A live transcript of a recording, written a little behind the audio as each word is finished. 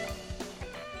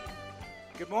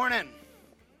Good morning.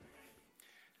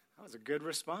 That was a good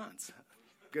response.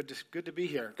 Good to be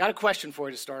here. Got a question for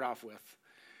you to start off with.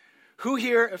 Who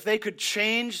here, if they could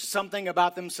change something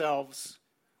about themselves,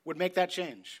 would make that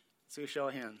change? Let's see a show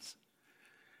of hands.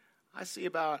 I see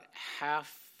about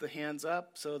half the hands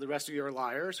up, so the rest of you are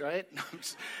liars, right?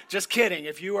 Just kidding.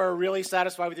 If you are really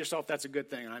satisfied with yourself, that's a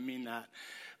good thing, and I mean that.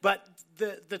 But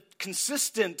the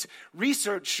consistent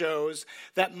research shows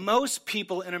that most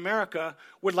people in America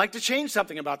would like to change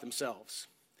something about themselves.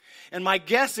 And my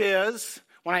guess is,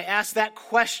 when I asked that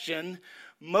question,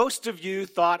 most of you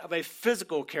thought of a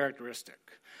physical characteristic.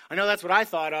 I know that's what I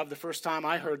thought of the first time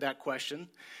I heard that question.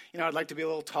 You know, I'd like to be a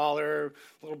little taller,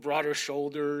 a little broader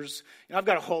shoulders. You know, I've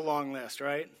got a whole long list,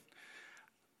 right?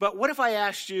 But what if I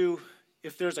asked you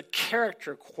if there's a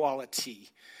character quality,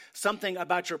 something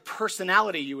about your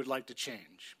personality you would like to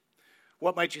change?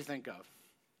 What might you think of?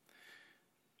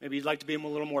 Maybe you'd like to be a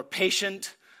little more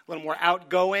patient, a little more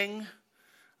outgoing,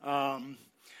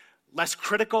 less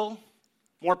critical,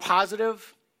 more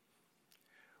positive.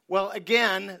 Well,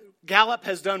 again, Gallup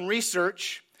has done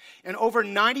research, and over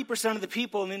 90% of the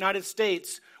people in the United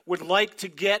States would like to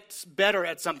get better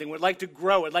at something, would like to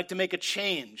grow, would like to make a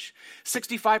change.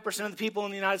 65% of the people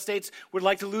in the United States would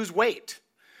like to lose weight.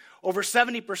 Over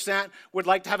 70% would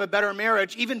like to have a better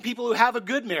marriage, even people who have a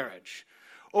good marriage.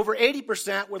 Over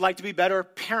 80% would like to be better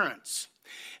parents.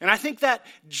 And I think that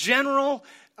general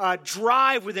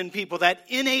drive within people, that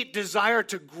innate desire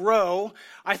to grow,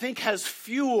 I think has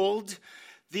fueled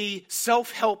the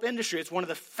self-help industry. It's one of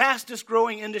the fastest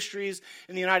growing industries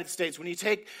in the United States. When you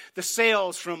take the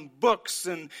sales from books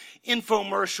and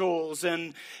infomercials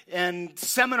and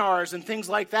seminars and things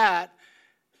like that,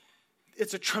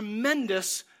 it's a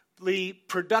tremendously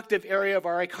productive area of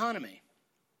our economy.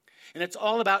 And it's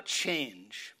all about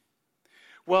change.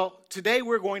 Well, today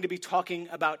we're going to be talking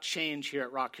about change here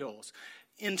at Rock Hills.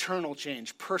 Internal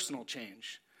change, personal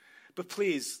change. But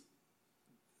please,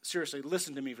 seriously,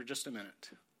 listen to me for just a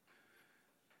minute.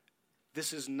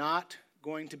 This is not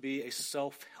going to be a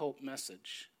self-help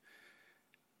message.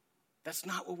 That's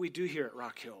not what we do here at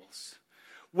Rock Hills.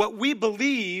 What we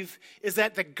believe is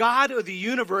that the God of the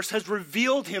universe has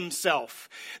revealed himself,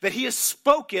 that he has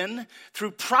spoken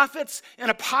through prophets and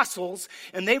apostles,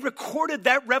 and they recorded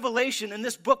that revelation in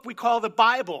this book we call the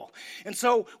Bible. And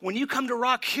so when you come to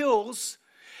Rock Hills,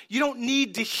 you don't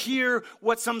need to hear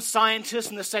what some scientist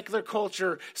in the secular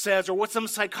culture says or what some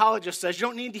psychologist says. You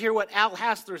don't need to hear what Al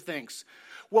Hassler thinks.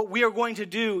 What we are going to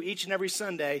do each and every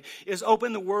Sunday is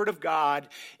open the Word of God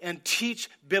and teach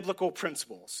biblical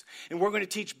principles. And we're going to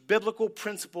teach biblical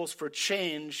principles for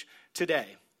change today.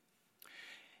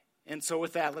 And so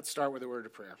with that, let's start with a word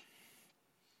of prayer.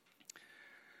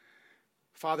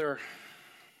 Father,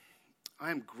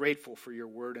 I am grateful for your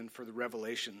Word and for the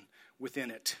revelation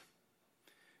within it.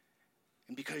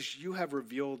 And because you have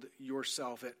revealed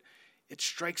yourself, it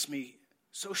strikes me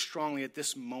so strongly at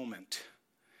this moment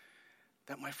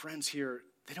that my friends here,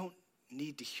 they don't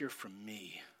need to hear from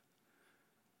me.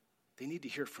 They need to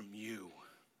hear from you.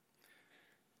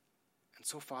 And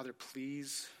so, Father,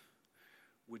 please,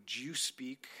 would you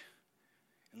speak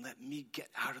and let me get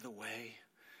out of the way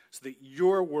so that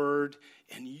your word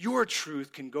and your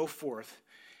truth can go forth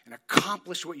and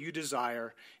accomplish what you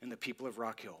desire in the people of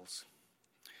Rock Hills.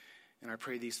 And I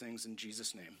pray these things in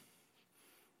Jesus' name.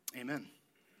 Amen.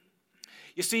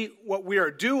 You see, what we are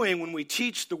doing when we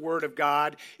teach the Word of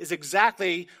God is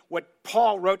exactly what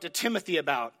Paul wrote to Timothy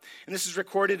about. And this is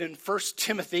recorded in 1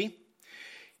 Timothy.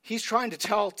 He's trying to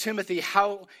tell Timothy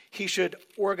how he should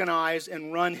organize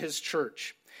and run his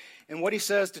church. And what he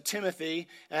says to Timothy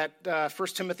at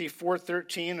 1 Timothy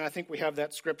 4:13, and I think we have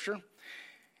that scripture,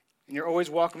 and you're always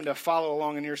welcome to follow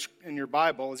along in your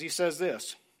Bible, is he says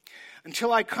this: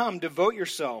 "Until I come, devote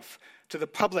yourself to the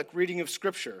public reading of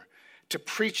Scripture, to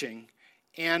preaching,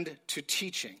 and to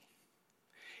teaching."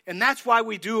 And that's why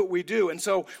we do what we do. And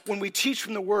so when we teach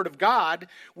from the Word of God,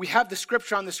 we have the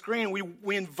Scripture on the screen.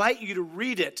 We invite you to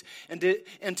read it and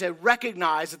to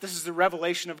recognize that this is the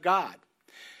revelation of God.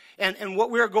 And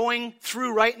what we're going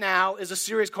through right now is a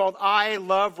series called I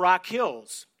Love Rock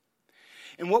Hills.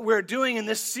 And what we're doing in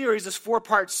this series, this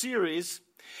 4-part series,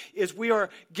 is we are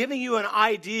giving you an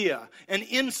idea, an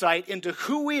insight into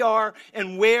who we are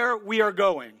and where we are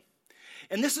going.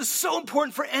 And this is so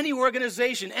important for any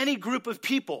organization, any group of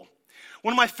people.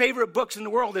 One of my favorite books in the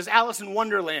world is Alice in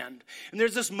Wonderland. And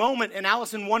there's this moment in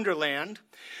Alice in Wonderland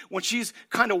when she's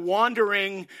kind of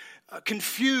wandering,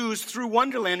 confused through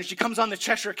Wonderland, and she comes on the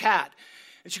Cheshire Cat.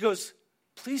 And she goes,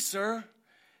 "Please, sir,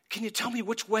 can you tell me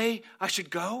which way I should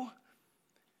go?"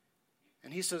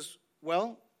 And he says,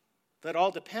 "Well, that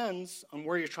all depends on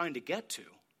where you're trying to get to."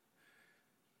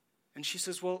 And she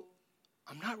says, well,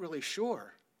 I'm not really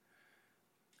sure.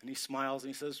 And he smiles and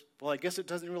he says, well, I guess it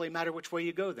doesn't really matter which way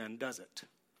you go then, does it?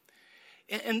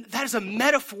 And that is a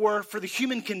metaphor for the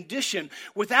human condition.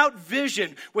 Without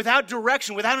vision, without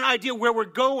direction, without an idea where we're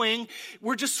going,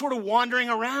 we're just sort of wandering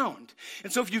around.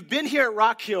 And so if you've been here at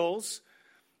Rock Hills,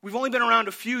 we've only been around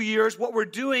a few years. What we're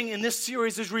doing in this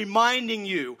series is reminding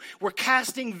you. We're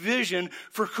casting vision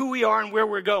for who we are and where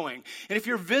we're going. And if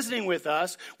you're visiting with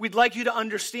us, we'd like you to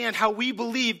understand how we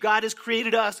believe God has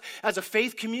created us as a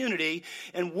faith community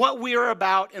and what we are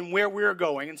about and where we're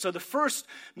going. And so the first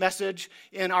message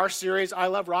in our series, I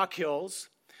Love Rock Hills,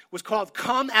 was called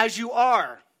Come As You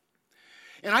Are.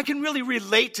 And I can really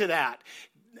relate to that.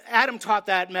 Adam taught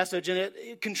that message, and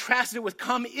it contrasted it with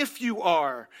come if you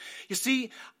are. You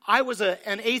see, I was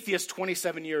an atheist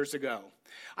 27 years ago.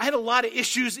 I had a lot of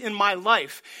issues in my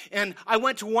life, and I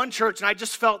went to one church, and I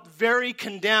just felt very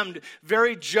condemned,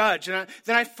 very judged. And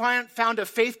then I found a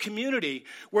faith community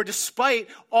where despite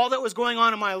all that was going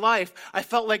on in my life, I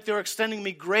felt like they were extending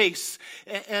me grace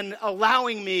and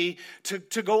allowing me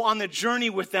to go on the journey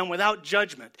with them without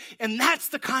judgment. And that's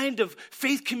the kind of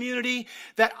faith community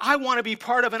that I want to be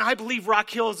part of, and I believe Rock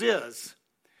Hills is.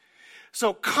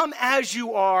 So come as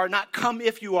you are, not come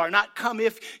if you are, not come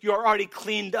if you're already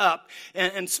cleaned up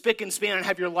and spick and span and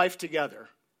have your life together.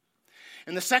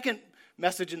 And the second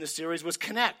message in the series was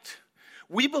connect.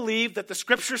 We believe that the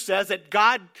scripture says, that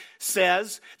God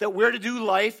says that we're to do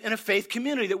life in a faith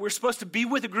community, that we're supposed to be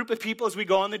with a group of people as we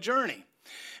go on the journey.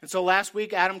 And so last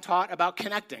week, Adam taught about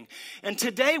connecting. And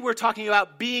today, we're talking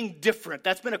about being different.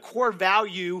 That's been a core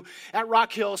value at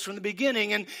Rock Hills from the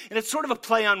beginning, and it's sort of a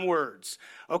play on words,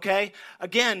 okay?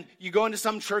 Again, you go into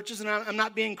some churches, and I'm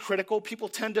not being critical. People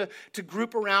tend to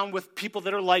group around with people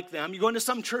that are like them. You go into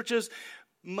some churches,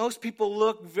 most people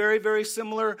look very, very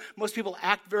similar. Most people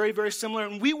act very, very similar.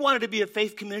 And we wanted to be a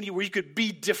faith community where you could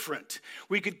be different.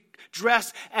 Where you could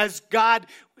dress as God,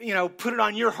 put it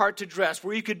on your heart to dress.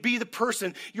 Where you could be the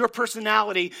person, your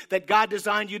personality that God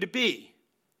designed you to be.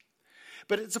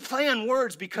 But it's a play on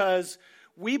words because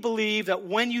we believe that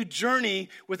when you journey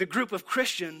with a group of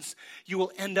Christians, you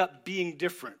will end up being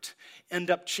different,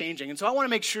 end up changing. And so I want to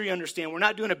make sure you understand, we're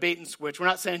not doing a bait and switch. We're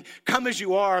not saying, come as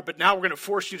you are, but now we're going to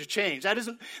force you to change. That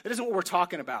isn't what we're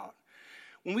talking about.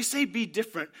 When we say be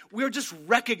different, we're just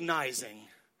recognizing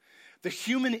the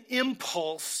human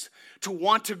impulse to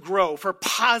want to grow for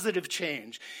positive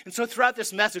change. And so throughout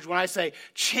this message, when I say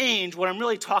change, what I'm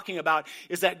really talking about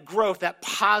is that growth, that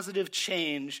positive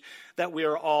change that we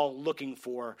are all looking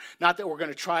for. Not that we're going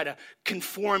to try to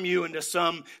conform you into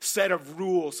some set of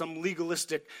rules, some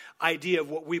legalistic idea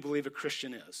of what we believe a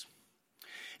Christian is.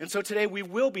 And so today we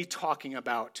will be talking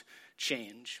about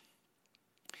change.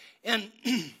 And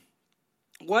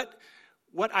what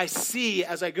I see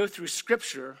as I go through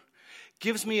Scripture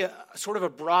gives me a sort of a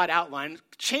broad outline.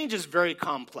 Change is very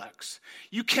complex.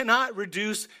 You cannot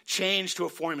reduce change to a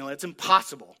formula. It's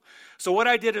impossible. So what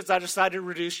I did is I decided to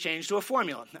reduce change to a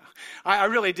formula. No, I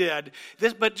really did.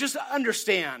 But just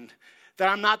understand that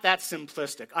I'm not that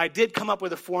simplistic. I did come up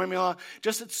with a formula,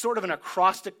 just it's sort of an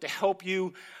acrostic to help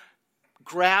you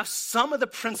grasp some of the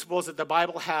principles that the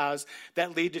Bible has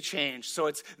that lead to change. So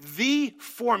it's the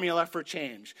formula for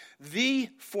change. The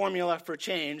formula for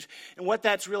change. And what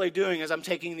that's really doing is I'm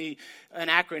taking an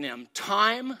acronym.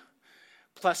 Time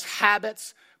plus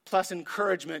habits plus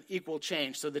encouragement equal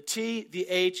change. So the T, the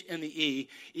H, and the E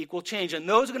equal change. And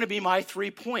those are going to be my 3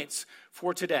 points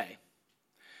for today.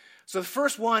 So the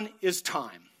first one is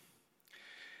time.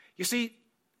 You see,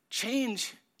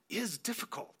 change is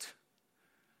difficult.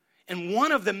 And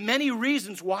one of the many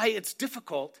reasons why it's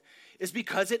difficult is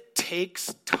because it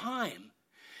takes time.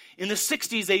 In the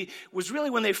 60s, they was really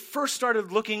when they first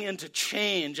started looking into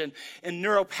change and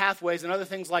neural pathways and other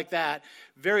things like that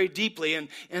very deeply.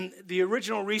 And the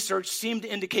original research seemed to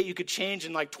indicate you could change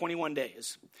in like 21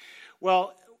 days.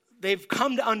 Well, they've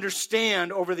come to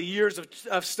understand over the years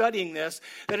of studying this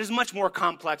that it's much more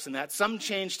complex than that. Some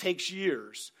change takes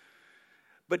years.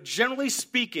 But generally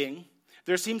speaking,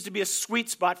 there seems to be a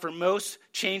sweet spot for most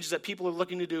changes that people are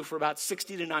looking to do for about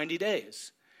 60 to 90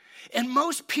 days. And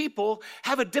most people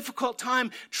have a difficult time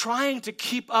trying to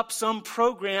keep up some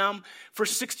program for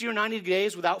 60 or 90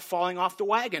 days without falling off the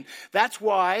wagon. That's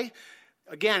why,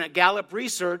 again, at Gallup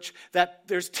research, that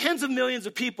there's tens of millions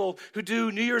of people who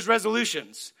do New Year's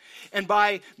resolutions. And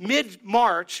by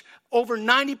mid-March, over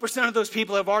 90% of those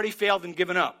people have already failed and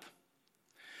given up.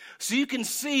 So you can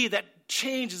see that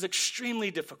change is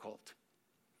extremely difficult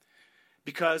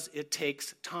because it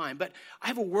takes time. But I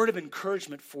have a word of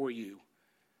encouragement for you.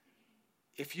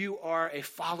 If you are a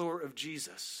follower of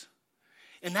Jesus,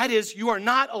 And that is, you are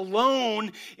not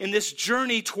alone in this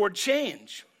journey toward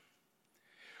change.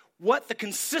 What the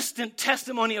consistent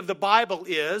testimony of the Bible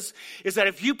is that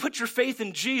if you put your faith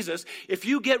in Jesus, if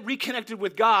you get reconnected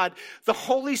with God, the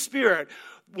Holy Spirit,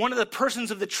 one of the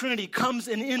persons of the Trinity, comes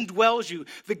and indwells you.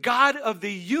 The God of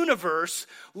the universe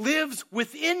lives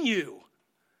within you.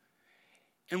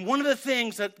 And one of the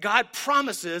things that God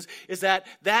promises is that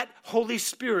Holy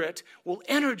Spirit will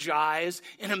energize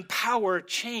and empower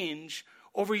change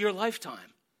over your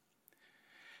lifetime.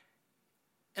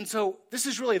 And so this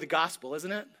is really the gospel,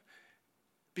 isn't it?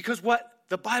 Because what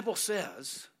the Bible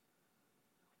says,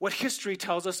 what history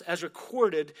tells us as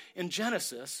recorded in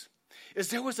Genesis, is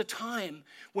there was a time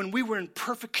when we were in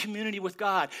perfect community with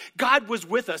God. God was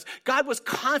with us. God was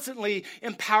constantly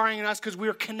empowering us because we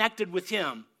were connected with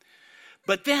him.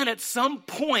 But then at some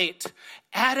point,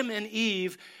 Adam and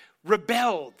Eve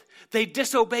rebelled. They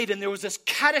disobeyed, and there was this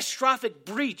catastrophic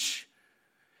breach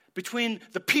between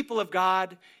the people of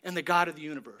God and the God of the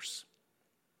universe.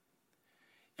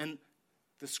 And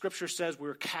the scripture says we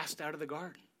were cast out of the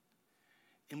garden.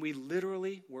 And we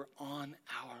literally were on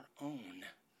our own.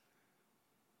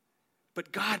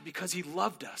 But God, because he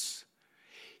loved us,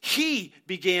 he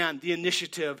began the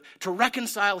initiative to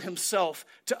reconcile himself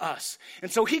to us.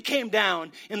 And so he came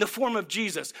down in the form of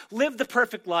Jesus, lived the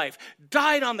perfect life,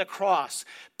 died on the cross,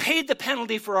 paid the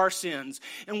penalty for our sins.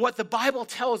 And what the Bible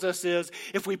tells us is,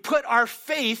 if we put our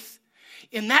faith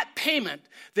in that payment,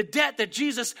 the debt that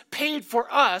Jesus paid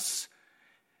for us,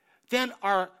 then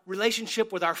our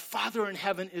relationship with our Father in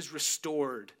heaven is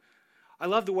restored. I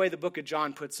love the way the book of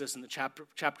John puts this in the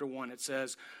chapter 1. It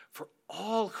says, for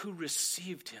all who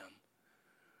received him,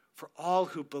 for all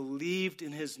who believed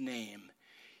in his name,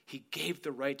 he gave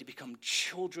the right to become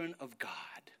children of God.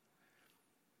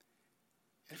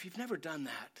 And if you've never done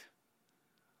that,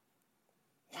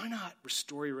 why not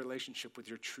restore your relationship with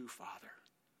your true Father?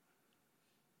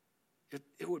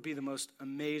 It would be the most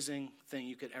amazing thing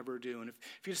you could ever do. And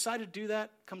if you decide to do that,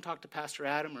 come talk to Pastor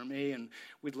Adam or me, and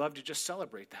we'd love to just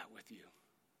celebrate that with you.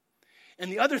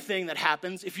 And the other thing that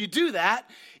happens, if you do that,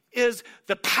 is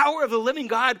the power of the living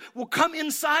God will come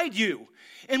inside you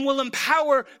and will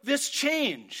empower this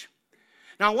change.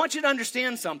 Now, I want you to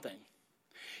understand something.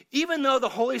 Even though the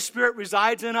Holy Spirit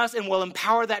resides in us and will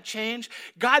empower that change,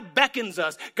 God beckons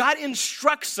us, God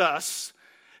instructs us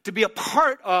to be a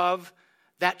part of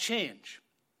that change.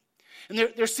 And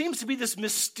there seems to be this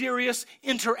mysterious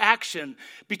interaction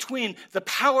between the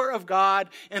power of God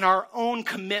and our own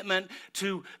commitment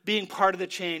to being part of the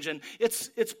change. And it's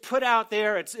put out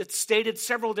there, it's stated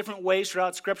several different ways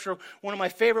throughout Scripture. One of my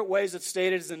favorite ways it's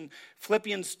stated is in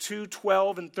Philippians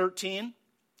 2:12 and 13.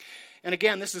 And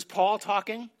again, this is Paul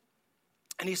talking.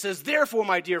 And he says, therefore,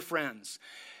 my dear friends,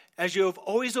 as you have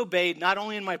always obeyed, not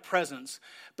only in my presence,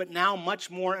 but now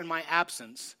much more in my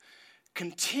absence,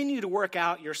 continue to work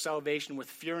out your salvation with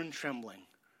fear and trembling.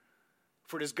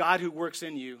 For it is God who works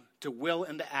in you to will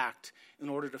and to act in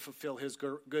order to fulfill his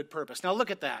good purpose. Now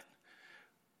look at that.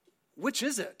 Which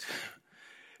is it?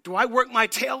 Do I work my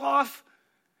tail off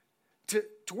to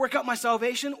work out my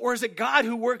salvation? Or is it God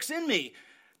who works in me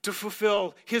to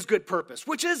fulfill his good purpose?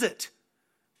 Which is it?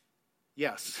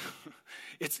 Yes,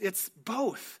 it's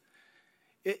both.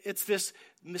 It's this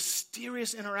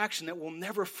mysterious interaction that we'll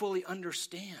never fully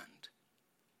understand.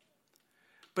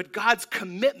 But God's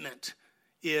commitment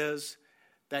is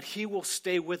that he will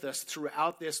stay with us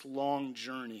throughout this long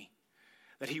journey,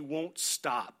 that he won't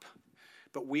stop,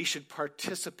 but we should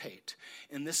participate.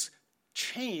 And this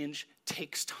change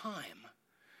takes time.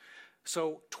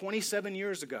 So 27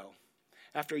 years ago,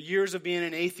 after years of being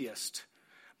an atheist,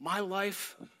 my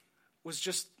life was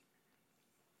just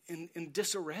in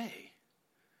disarray.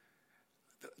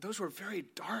 Those were very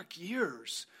dark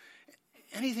years.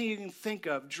 Anything you can think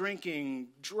of, drinking,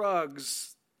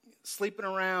 drugs, sleeping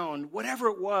around, whatever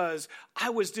it was, I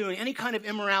was doing. Any kind of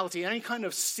immorality, any kind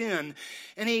of sin,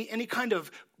 any kind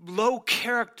of low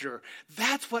character,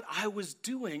 that's what I was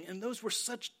doing. And those were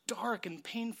such dark and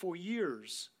painful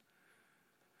years.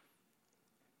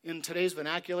 In today's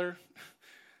vernacular,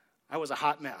 I was a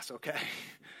hot mess, okay?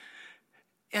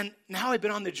 And now I've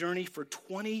been on the journey for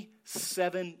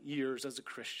 27 years as a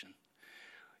Christian.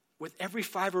 With every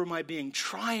fiber of my being,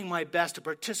 trying my best to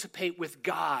participate with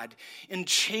God in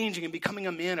changing and becoming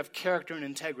a man of character and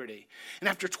integrity. And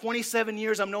after 27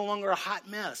 years, I'm no longer a hot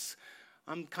mess.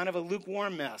 I'm kind of a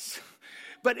lukewarm mess.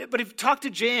 But if you talk to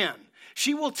Jan,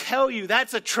 she will tell you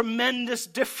that's a tremendous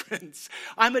difference.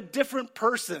 I'm a different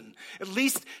person. At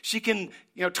least she can,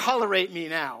 tolerate me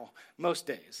now, most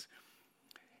days.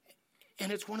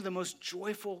 And it's one of the most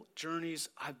joyful journeys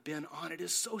I've been on. It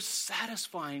is so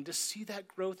satisfying to see that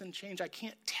growth and change. I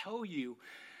can't tell you.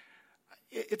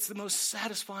 It's the most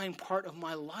satisfying part of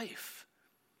my life.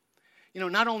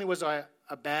 Not only was I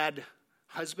a bad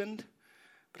husband,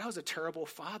 but I was a terrible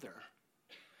father.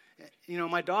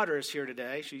 My daughter is here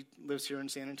today. She lives here in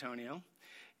San Antonio,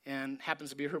 and happens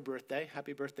to be her birthday.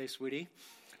 Happy birthday, sweetie.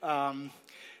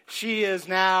 She is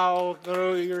now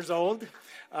 0 years old.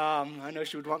 I know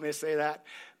she would want me to say that.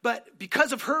 But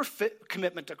because of her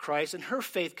commitment to Christ and her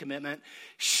faith commitment,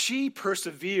 she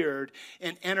persevered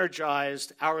and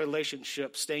energized our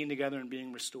relationship, staying together and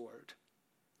being restored.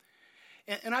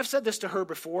 And I've said this to her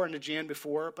before and to Jan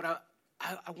before, but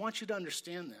I want you to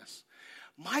understand this.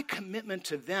 My commitment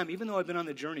to them, even though I've been on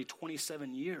the journey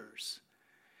 27 years,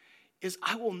 is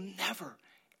I will never,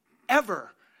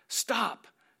 ever stop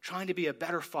trying to be a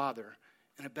better father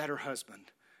and a better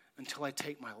husband until I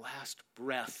take my last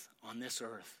breath on this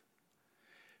earth.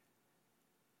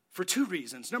 For two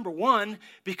reasons. Number one,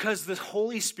 because the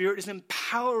Holy Spirit is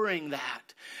empowering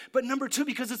that. But number two,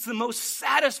 because it's the most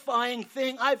satisfying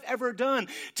thing I've ever done.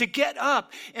 To get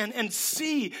up and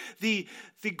see the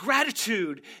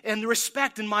gratitude and the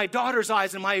respect in my daughter's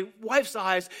eyes and my wife's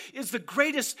eyes is the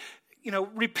greatest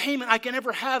repayment I can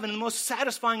ever have, and the most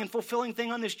satisfying and fulfilling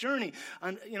thing on this journey.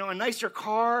 A nicer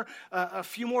car, a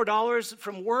few more dollars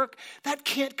from work, that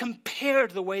can't compare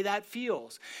to the way that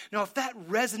feels. Now, if that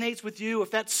resonates with you,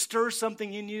 if that stirs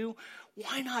something in you,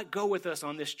 why not go with us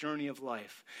on this journey of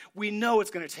life? We know it's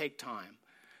going to take time,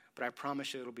 but I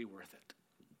promise you it'll be worth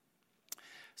it.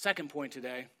 Second point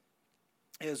today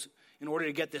is, in order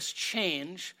to get this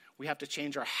change, we have to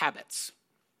change our habits.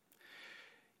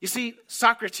 You see,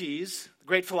 Socrates, the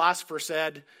great philosopher,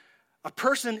 said, a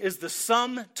person is the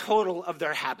sum total of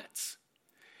their habits.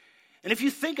 And if you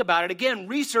think about it, again,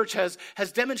 research has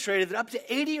demonstrated that up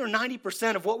to 80 or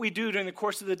 90% of what we do during the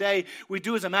course of the day, we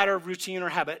do as a matter of routine or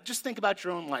habit. Just think about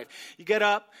your own life. You get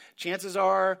up, chances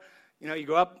are, you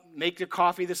go up, make your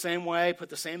coffee the same way, put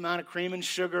the same amount of cream and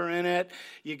sugar in it.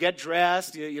 You get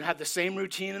dressed. You have the same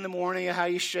routine in the morning of how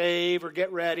you shave or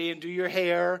get ready and do your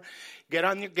hair. Get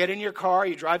in your car.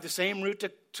 You drive the same route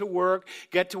to work.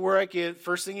 Get to work.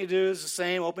 First thing you do is the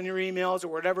same. Open your emails or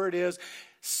whatever it is.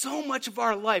 So much of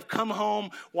our life, come home,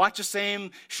 watch the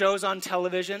same shows on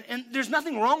television, and there's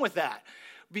nothing wrong with that.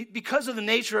 Because of the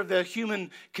nature of the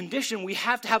human condition, we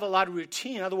have to have a lot of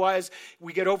routine. Otherwise,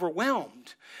 we get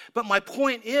overwhelmed. But my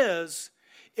point is,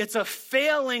 it's a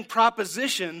failing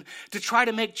proposition to try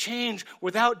to make change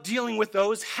without dealing with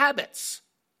those habits.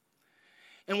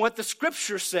 And what the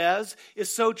scripture says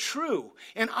is so true.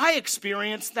 And I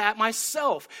experienced that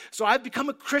myself. So I've become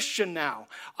a Christian now.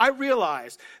 I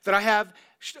realize that I have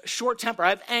short temper. I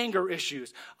have anger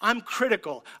issues. I'm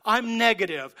critical. I'm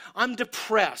negative. I'm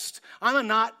depressed. I'm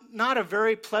not a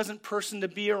very pleasant person to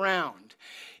be around.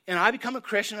 And I become a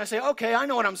Christian. And I say, okay, I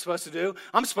know what I'm supposed to do.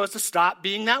 I'm supposed to stop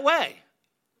being that way.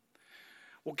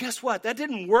 Well, guess what? That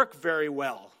didn't work very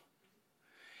well.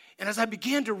 And as I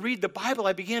began to read the Bible,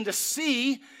 I began to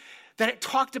see that it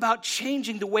talked about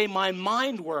changing the way my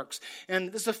mind works.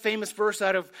 And this is a famous verse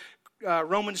out of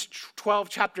Romans 12,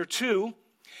 chapter 2.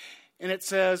 And it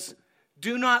says,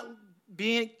 do not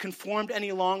be conformed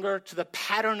any longer to the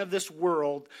pattern of this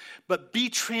world, but be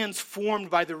transformed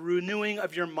by the renewing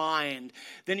of your mind.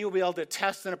 Then you'll be able to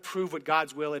test and approve what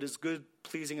God's will. It is good,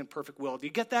 pleasing, and perfect will. Do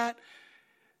you get that?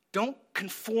 Don't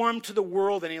conform to the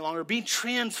world any longer. Be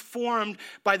transformed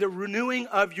by the renewing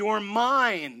of your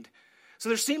mind. So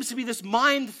there seems to be this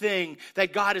mind thing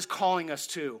that God is calling us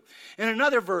to. In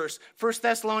another verse, 1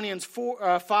 Thessalonians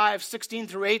 5, 16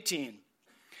 through 18.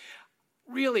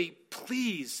 Really,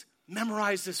 please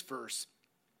memorize this verse.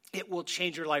 It will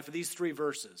change your life with these three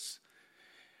verses.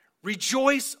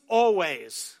 Rejoice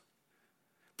always.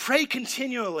 Pray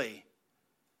continually.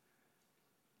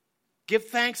 Give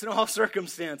thanks in all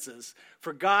circumstances.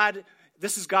 For God,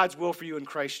 this is God's will for you in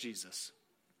Christ Jesus.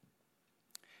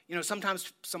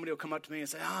 Sometimes somebody will come up to me and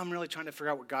say, I'm really trying to figure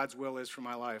out what God's will is for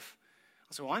my life.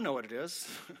 I'll say, well, I know what it is.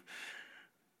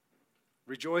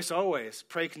 Rejoice always,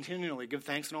 pray continually, give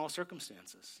thanks in all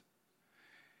circumstances.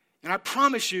 And I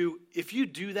promise you, if you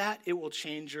do that, it will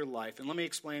change your life. And let me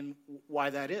explain why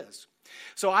that is.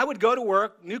 So I would go to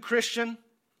work, new Christian,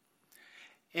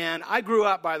 and I grew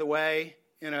up, by the way,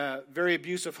 in a very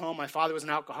abusive home. My father was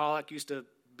an alcoholic, used to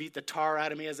beat the tar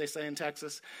out of me, as they say in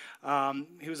Texas.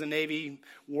 He was a Navy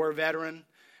war veteran,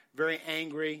 very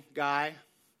angry guy,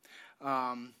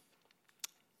 and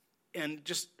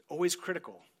just always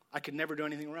critical. I could never do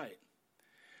anything right.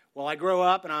 Well, I grow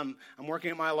up and I'm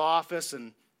working at my law office,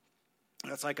 and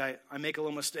That's like I make a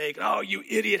little mistake. Oh, you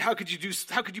idiot, how could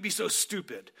you be so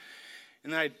stupid?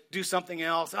 And then I do something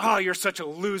else. Oh, you're such a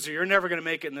loser. You're never going to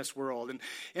make it in this world.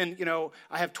 And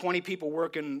I have 20 people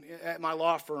working at my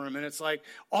law firm, and it's like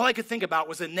all I could think about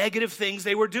was the negative things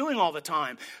they were doing all the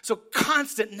time. So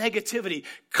constant negativity,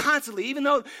 constantly. Even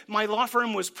though my law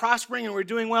firm was prospering and we were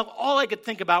doing well, all I could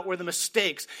think about were the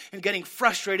mistakes and getting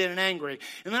frustrated and angry.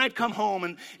 And then I'd come home,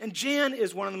 and Jan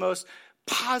is one of the most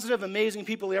positive, amazing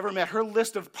people we ever met. Her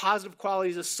list of positive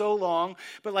qualities is so long,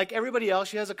 but like everybody else,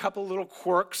 she has a couple little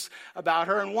quirks about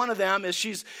her, and one of them is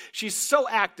she's so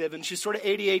active, and she's sort of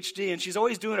ADHD, and she's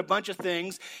always doing a bunch of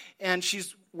things, and she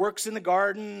works in the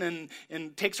garden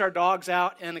and takes our dogs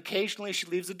out, and occasionally she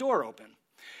leaves the door open,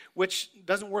 which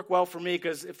doesn't work well for me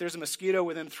because if there's a mosquito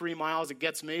within 3 miles, it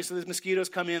gets me. So the mosquitoes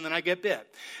come in, then I get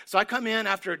bit. So I come in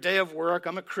after a day of work.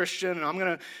 I'm a Christian, and I'm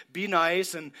going to be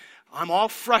nice, and I'm all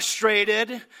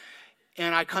frustrated,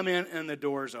 and I come in, and the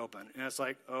door's open. And it's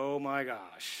like, oh, my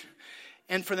gosh.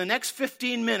 And for the next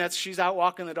 15 minutes, she's out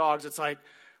walking the dogs. It's like,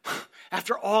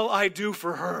 after all I do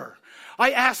for her,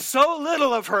 I ask so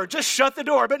little of her, just shut the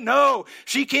door. But no,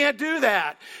 she can't do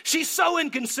that. She's so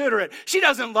inconsiderate. She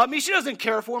doesn't love me. She doesn't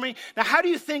care for me. Now, how do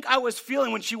you think I was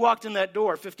feeling when she walked in that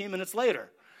door 15 minutes later?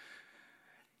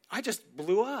 I just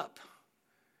blew up.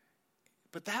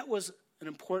 But that was an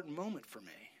important moment for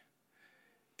me,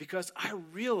 because I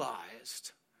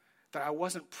realized that I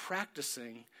wasn't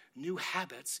practicing new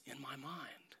habits in my mind.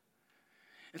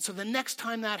 And so the next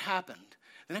time that happened,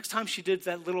 the next time she did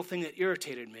that little thing that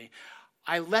irritated me,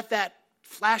 I let that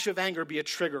flash of anger be a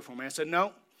trigger for me. I said,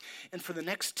 no. And for the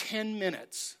next 10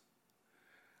 minutes,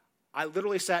 I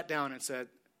literally sat down and said,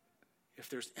 if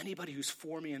there's anybody who's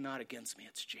for me and not against me,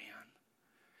 it's Jan.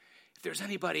 If there's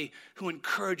anybody who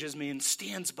encourages me and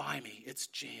stands by me, it's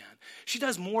Jan. She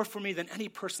does more for me than any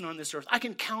person on this earth. I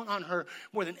can count on her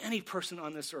more than any person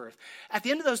on this earth. At the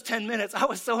end of those 10 minutes, I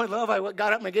was so in love, I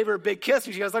got up and I gave her a big kiss,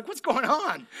 and she was like, what's going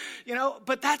on?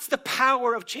 But that's the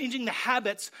power of changing the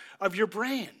habits of your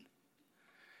brain.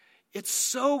 It's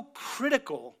so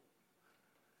critical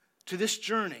to this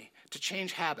journey to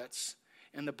change habits,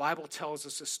 and the Bible tells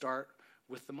us to start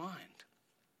with the mind.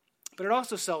 But it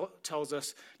also tells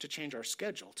us to change our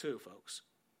schedule too, folks.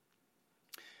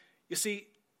 You see,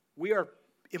 we are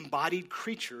embodied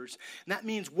creatures, and that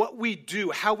means what we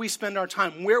do, how we spend our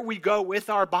time, where we go with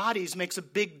our bodies makes a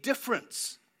big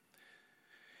difference.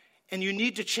 And you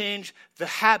need to change the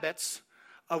habits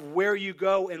of where you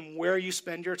go and where you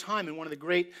spend your time. And one of the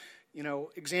great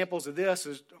examples of this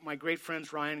is my great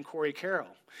friends Ryan and Corey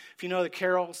Carroll. If you know the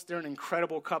Carrolls, they're an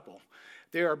incredible couple.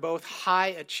 They are both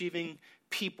high-achieving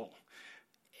people.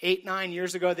 8-9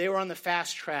 years ago, they were on the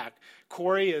fast track.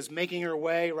 Corey is making her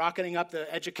way, rocketing up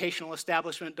the educational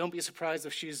establishment. Don't be surprised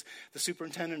if she's the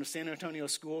superintendent of San Antonio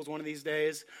schools one of these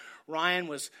days. Ryan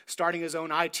was starting his own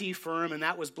IT firm, and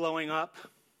that was blowing up.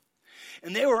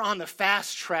 And they were on the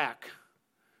fast track,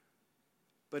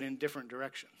 but in different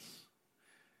directions.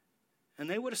 And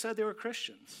they would have said they were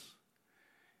Christians.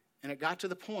 And it got to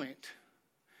the point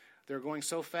they were going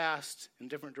so fast in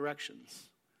different directions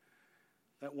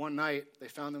that one night they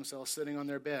found themselves sitting on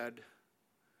their bed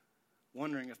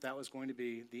wondering if that was going to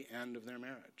be the end of their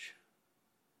marriage.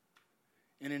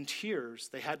 And in tears,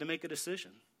 they had to make a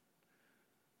decision.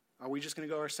 Are we just going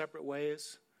to go our separate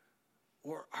ways?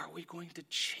 Or are we going to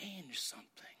change something?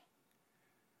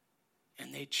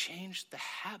 And they changed the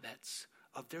habits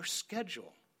of their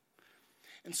schedule.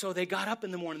 And so they got up in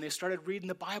the morning, they started reading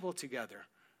the Bible together.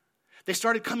 They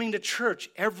started coming to church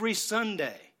every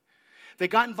Sunday. They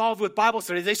got involved with Bible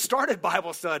studies. They started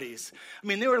Bible studies.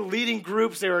 They were leading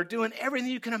groups. They were doing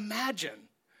everything you can imagine.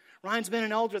 Ryan's been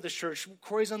an elder at this church.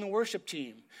 Corey's on the worship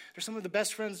team. They're some of the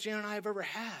best friends Jan and I have ever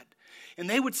had. And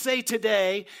they would say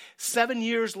today, 7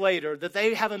 years later, that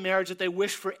they have a marriage that they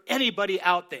wish for anybody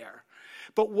out there.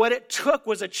 But what it took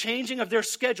was a changing of their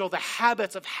schedule, the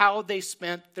habits of how they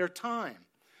spent their time.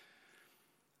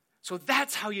 So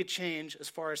that's how you change as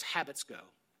far as habits go.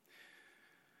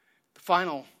 The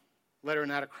final letter in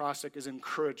that acrostic is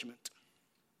encouragement.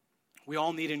 We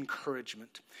all need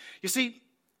encouragement. You see,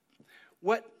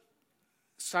 what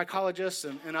psychologists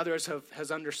and others has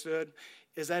understood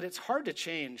is that it's hard to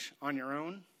change on your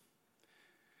own.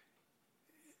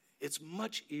 It's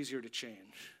much easier to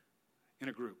change in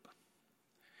a group.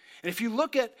 And if you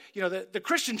look at, the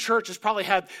Christian church has probably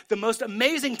had the most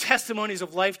amazing testimonies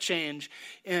of life change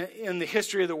in the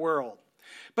history of the world.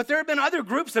 But there have been other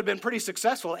groups that have been pretty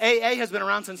successful. AA has been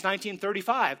around since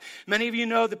 1935. Many of you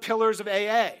know the pillars of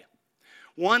AA.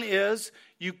 One is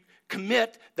you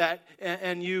commit that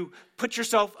and you put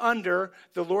yourself under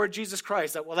the Lord Jesus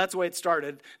Christ. That's the way it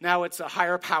started. Now it's a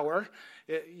higher power.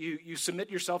 You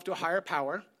submit yourself to a higher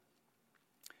power.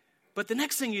 But the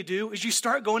next thing you do is you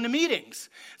start going to meetings.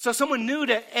 So someone new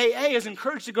to AA is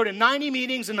encouraged to go to 90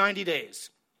 meetings in 90 days.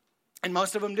 And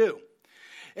most of them do.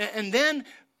 And then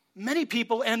many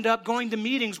people end up going to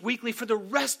meetings weekly for the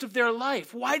rest of their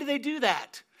life. Why do they do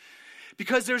that?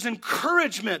 Because there's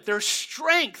encouragement, there's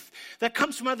strength that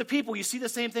comes from other people. You see the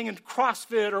same thing in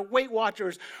CrossFit or Weight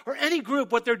Watchers or any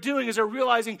group. What they're doing is they're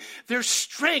realizing there's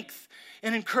strength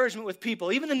and encouragement with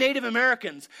people. Even the Native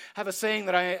Americans have a saying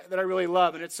that I really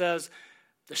love, and it says,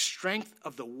 the strength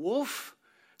of the wolf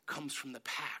comes from the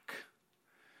pack.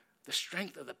 The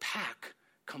strength of the pack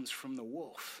comes from the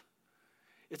wolf.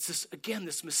 It's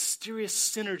this mysterious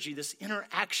synergy, this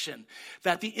interaction,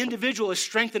 that the individual is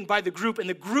strengthened by the group and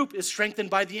the group is strengthened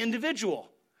by the individual.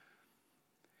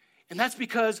 And that's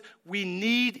because we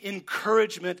need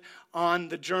encouragement on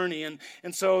the journey. And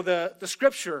so the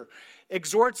scripture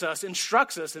exhorts us,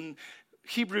 instructs us, and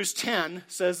Hebrews 10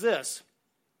 says this.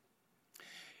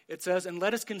 It says, and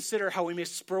let us consider how we may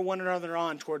spur one another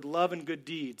on toward love and good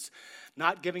deeds,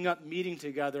 not giving up meeting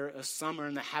together as some are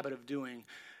in the habit of doing,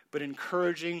 but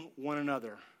encouraging one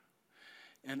another,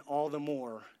 and all the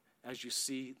more as you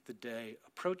see the day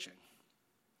approaching.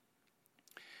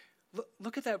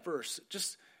 Look at that verse.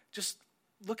 Just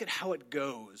look at how it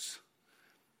goes.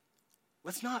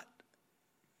 Let's not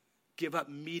give up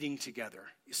meeting together.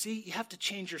 You see, you have to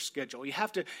change your schedule. You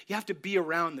have to be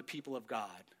around the people of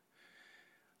God.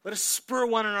 Let us spur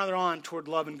one another on toward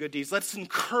love and good deeds. Let's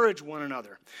encourage one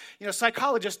another.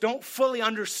 Psychologists don't fully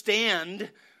understand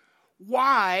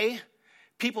why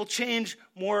people change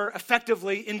more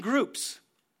effectively in groups.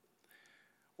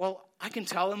 Well, I can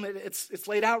tell them it's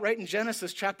laid out right in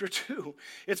Genesis chapter 2.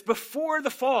 It's before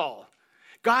the fall.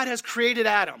 God has created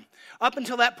Adam. Up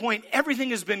until that point, everything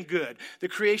has been good. The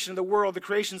creation of the world, the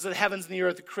creations of the heavens and the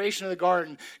earth, the creation of the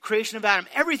garden, creation of Adam,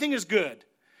 everything is good.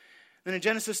 Then in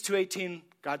Genesis 2:18,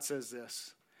 God says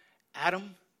this,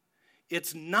 Adam,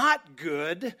 it's not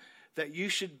good that you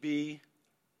should be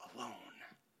alone.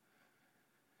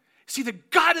 See, the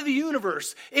God of the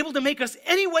universe, able to make us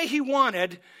any way he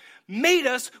wanted, made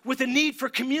us with a need for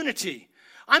community.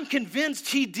 I'm convinced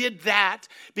he did that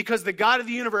because the God of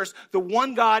the universe, the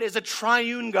one God, is a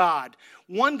triune God.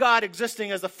 One God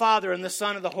existing as the Father and the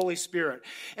Son and the Holy Spirit.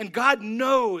 And God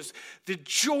knows the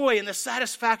joy and the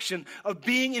satisfaction of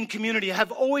being in community,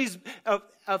 having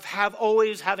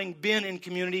been in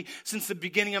community since the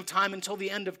beginning of time until the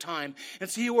end of time. And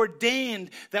so he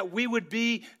ordained that we would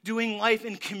be doing life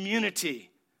in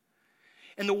community.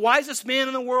 And the wisest man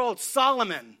in the world,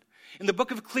 Solomon, in the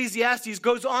book of Ecclesiastes,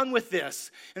 goes on with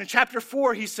this. And in chapter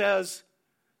 4, he says,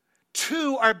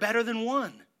 2 are better than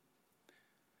 1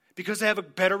 because they have a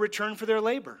better return for their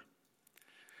labor.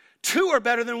 2 are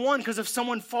better than 1 because if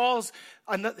someone falls,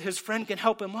 his friend can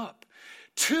help him up.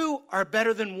 2 are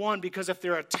better than 1 because if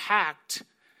they're attacked,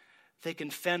 they can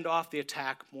fend off the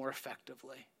attack more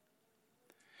effectively.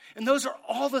 And those are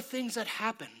all the things that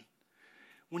happen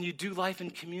when you do life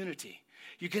in community.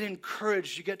 You get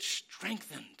encouraged, you get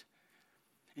strengthened.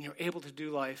 And you're able to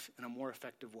do life in a more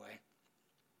effective way.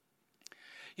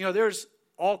 There's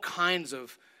all kinds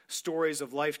of stories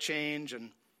of life change,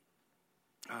 and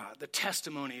the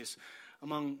testimonies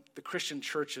among the Christian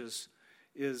churches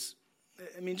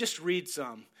just read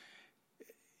some.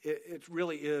 It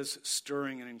really is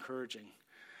stirring and encouraging.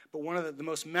 But one of the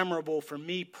most memorable for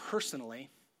me personally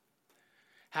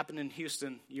happened in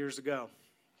Houston years ago.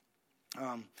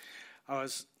 I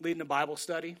was leading a Bible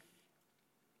study.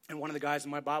 And one of the guys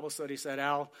in my Bible study said,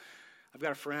 Al, I've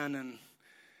got a friend and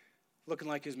looking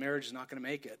like his marriage is not going to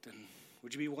make it. And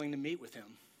would you be willing to meet with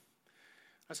him?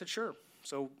 I said, sure.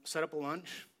 So set up a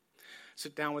lunch,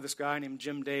 sit down with this guy named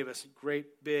Jim Davis,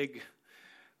 great big,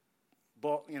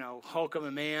 hulk of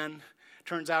a man.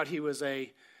 Turns out he was a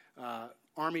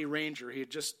Army Ranger. He had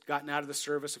just gotten out of the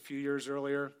service a few years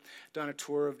earlier, done a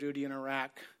tour of duty in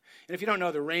Iraq. And if you don't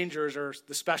know, the Rangers are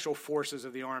the special forces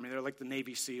of the Army. They're like the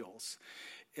Navy SEALs.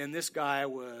 And this guy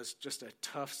was just a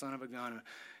tough son of a gun.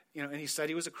 And he said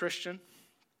he was a Christian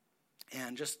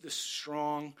and just this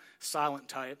strong, silent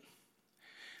type.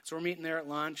 So we're meeting there at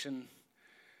lunch, and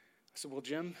I said, well,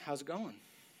 Jim, how's it going?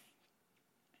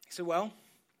 He said, well,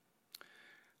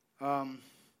 my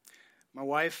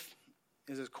wife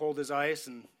is as cold as ice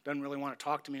and doesn't really want to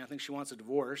talk to me. I think she wants a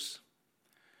divorce.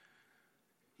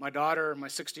 My daughter, my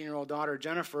 16-year-old daughter,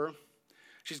 Jennifer,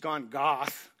 she's gone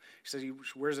goth. She says she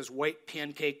wears this white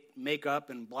pancake makeup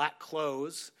and black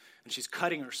clothes, and she's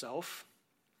cutting herself.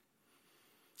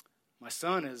 My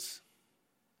son is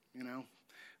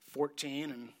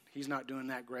 14, and he's not doing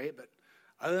that great. But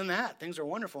other than that, things are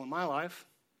wonderful in my life.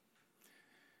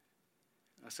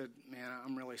 I said, man,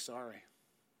 I'm really sorry.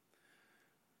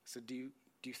 I said, do you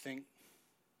think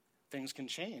things can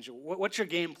change? What's your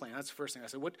game plan? That's the first thing I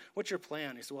said. What's your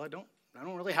plan? He said, well, I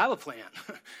don't really have a plan.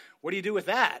 What do you do with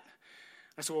that?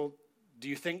 I said, well, do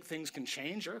you think things can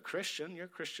change? You're a Christian. You're a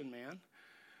Christian man.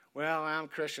 Well, I'm a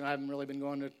Christian. I haven't really been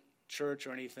going to church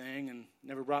or anything and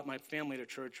never brought my family to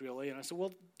church really. And I said,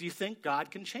 well, do you think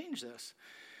God can change this?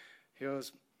 He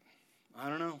goes, I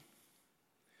don't know.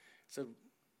 So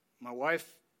my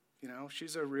wife,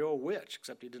 she's a real witch,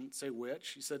 except he didn't say witch.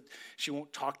 He said she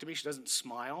won't talk to me. She doesn't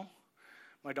smile.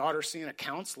 My daughter's seeing a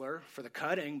counselor for the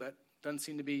cutting, but doesn't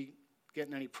seem to be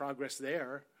getting any progress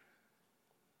there.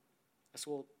 I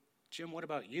said, well, Jim, what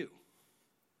about you?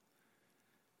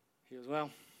 He goes, well,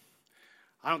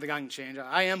 I don't think I can change.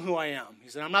 I am who I am. He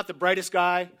said, I'm not the brightest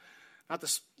guy, not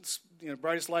the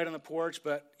brightest light on the porch,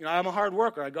 but I'm a hard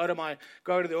worker. I go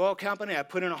to the oil company. I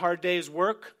put in a hard day's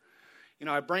work.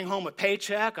 I bring home a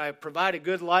paycheck. I provide a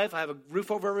good life. I have a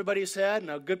roof over everybody's head and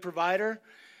a good provider.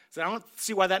 So I don't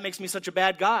see why that makes me such a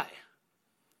bad guy.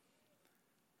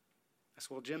 I said,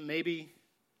 well, Jim, maybe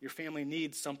your family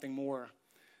needs something more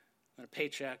than a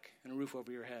paycheck and a roof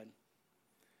over your head.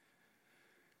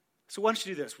 So why don't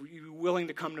you do this? Were you willing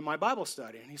to come to my Bible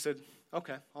study? And he said,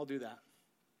 okay, I'll do that.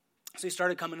 So he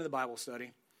started coming to the Bible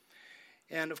study.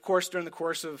 And of course, during the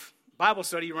course of Bible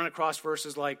study, you run across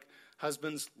verses like,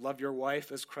 husbands, love your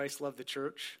wife as Christ loved the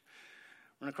church.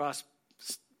 Run across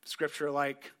scripture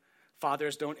like,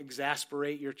 fathers, don't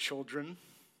exasperate your children.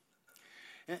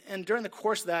 And during the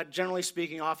course of that, generally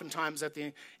speaking, oftentimes at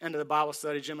the end of the Bible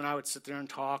study, Jim and I would sit there and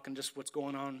talk and just what's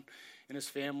going on in his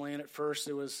family. And at first,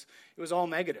 it was all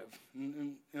negative.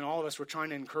 And all of us were trying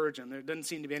to encourage him. There didn't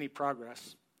seem to be any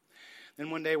progress. Then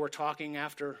one day, we're talking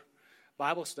after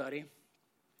Bible study.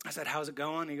 I said, how's it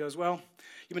going? He goes, well,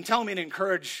 you've been telling me to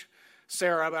encourage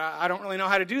Sarah, but I don't really know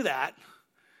how to do that.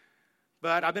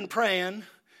 But I've been praying.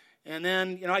 And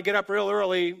then, I get up real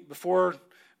early before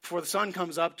the sun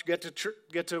comes up to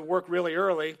get to work really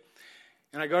early.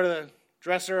 And I go to the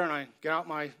dresser and I get out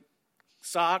my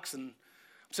socks and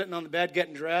I'm sitting on the bed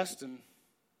getting dressed and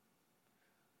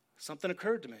something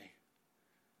occurred to me.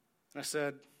 And I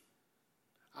said,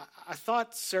 I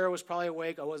thought Sarah was probably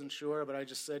awake. I wasn't sure, but I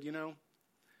just said,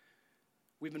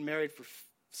 we've been married for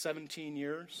 17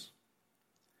 years.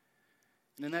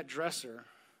 And in that dresser,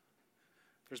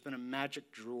 there's been a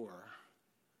magic drawer.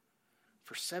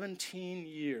 For 17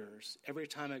 years, every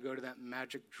time I go to that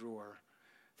magic drawer,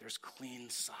 there's clean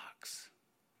socks.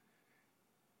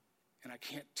 And I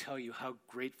can't tell you how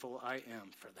grateful I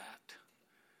am for that.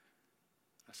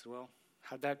 I said, well,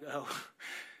 how'd that go?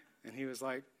 And he was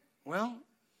like, well,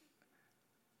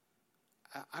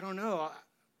 I don't know.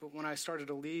 But when I started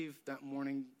to leave that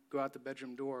morning, go out the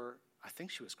bedroom door, I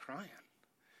think she was crying.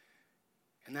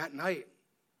 And that night,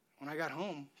 when I got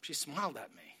home, she smiled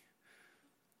at me.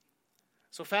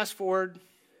 So fast forward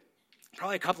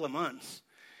probably a couple of months.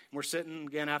 And we're sitting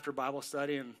again after Bible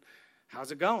study, and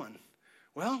how's it going?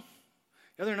 Well,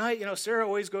 the other night, Sarah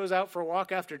always goes out for a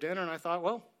walk after dinner, and I thought,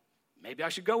 well, maybe I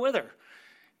should go with her.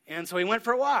 And so he went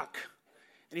for a walk.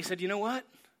 And he said, you know what?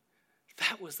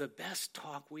 That was the best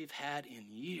talk we've had in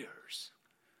years.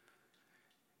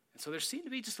 And so there seemed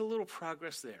to be just a little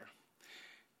progress there.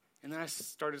 And then I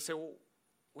started to say, well,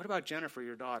 what about Jennifer,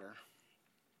 your daughter?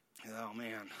 Oh,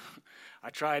 man.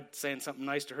 I tried saying something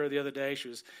nice to her the other day. She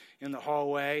was in the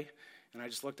hallway, and I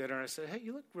just looked at her and I said, hey,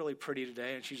 you look really pretty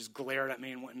today. And she just glared at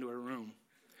me and went into her room.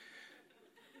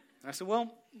 And I said,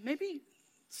 well, maybe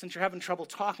since you're having trouble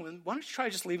talking, why don't you try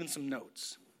just leaving some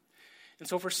notes? And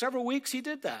so for several weeks, he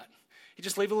did that. He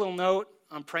just leave a little note.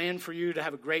 I'm praying for you to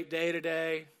have a great day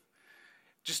today.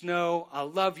 Just know I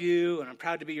love you, and I'm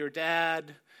proud to be your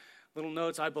dad. Little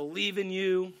notes, I believe in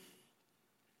you.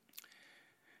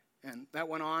 And that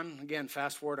went on. Again,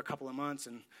 fast forward a couple of months,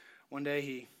 and one day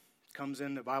he comes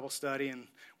into Bible study, and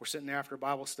we're sitting there after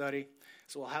Bible study.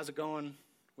 So, well, how's it going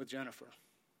with Jennifer?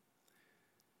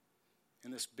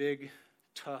 And this big,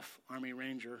 tough Army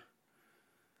Ranger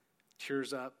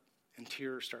tears up, and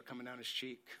tears start coming down his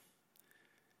cheek.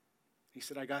 He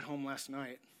said, I got home last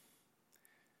night.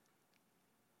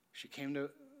 She came to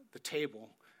the table.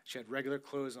 She had regular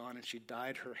clothes on, and she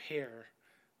dyed her hair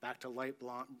back to light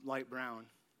brown.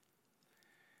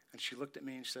 And she looked at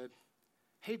me and said,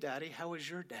 hey, Daddy, how was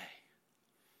your day?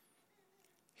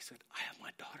 He said, I have my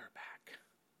daughter back.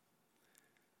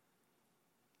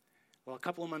 Well, a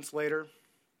couple of months later,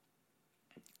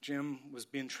 Jim was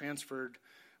being transferred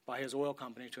by his oil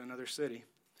company to another city.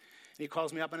 And he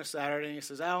calls me up on a Saturday, and he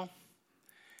says, Al,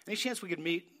 any chance we could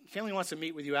meet? Family wants to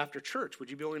meet with you after church.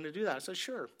 Would you be willing to do that? I said,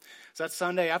 sure. So that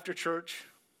Sunday after church,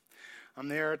 I'm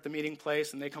there at the meeting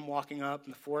place, and they come walking up,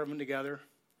 and the four of them together.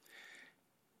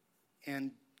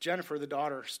 And Jennifer, the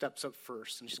daughter, steps up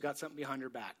first, and she's got something behind her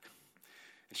back.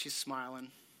 And she's smiling,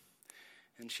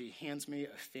 and she hands me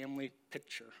a family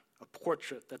picture, a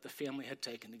portrait that the family had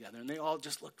taken together. And they all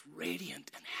just looked radiant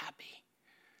and happy.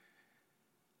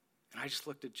 And I just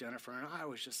looked at Jennifer, and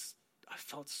I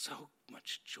felt so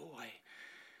much joy.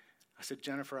 I said,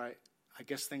 Jennifer, I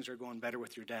guess things are going better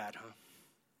with your dad, huh?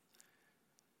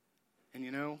 And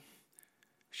you know,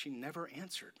 she never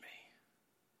answered me.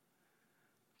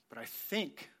 But I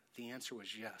think the answer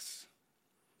was yes.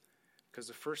 Because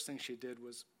the first thing she did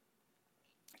was,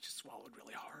 she swallowed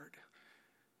really hard.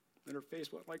 Then her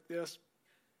face went like this.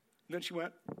 And then she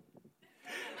went,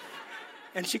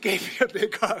 and she gave me a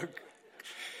big hug.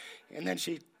 And then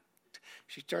she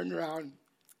turned around.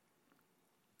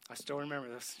 I still remember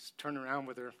this. She turned around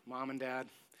with her mom and dad,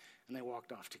 and they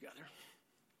walked off together.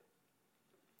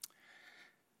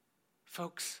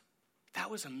 Folks, that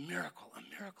was a miracle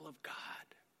of God.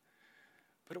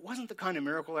 But it wasn't the kind of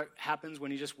miracle that happens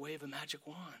when you just wave a magic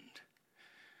wand.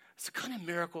 It's the kind of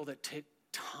miracle that takes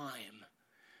time.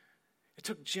 It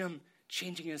took Jim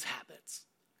changing his habits.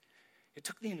 It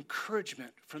took the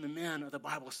encouragement from the men of the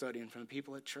Bible study and from the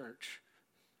people at church.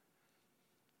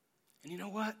 And you know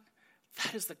what?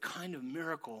 That is the kind of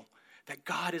miracle that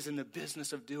God is in the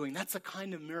business of doing. That's the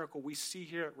kind of miracle we see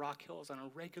here at Rock Hills on a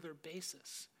regular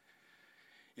basis.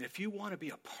 And if you want to be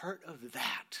a part of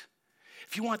that,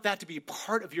 if you want that to be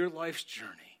part of your life's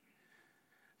journey,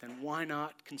 then why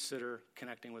not consider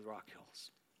connecting with Rock Hills?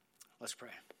 Let's pray.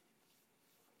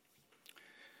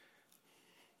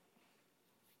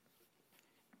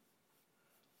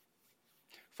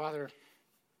 Father,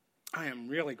 I am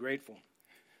really grateful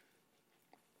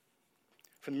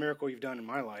for the miracle you've done in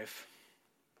my life,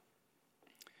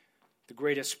 the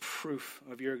greatest proof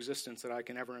of your existence that I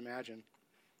can ever imagine.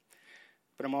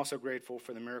 But I'm also grateful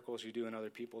for the miracles you do in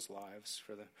other people's lives,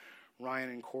 for the Ryan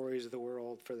and Corey's of the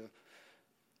world, for the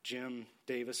Jim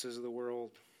Davises of the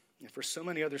world, and for so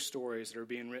many other stories that are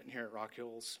being written here at Rock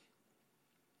Hills.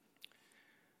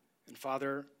 And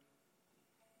Father,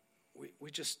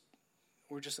 we're just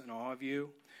in awe of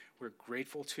you. We're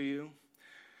grateful to you.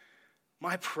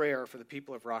 My prayer for the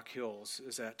people of Rock Hills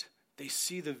is that they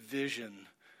see the vision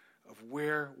of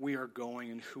where we are going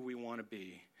and who we want to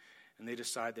be, and they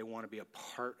decide they want to be a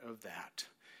part of that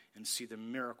and see the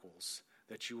miracles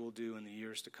that you will do in the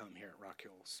years to come here at Rock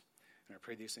Hills. And I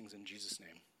pray these things in Jesus'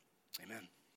 name. Amen.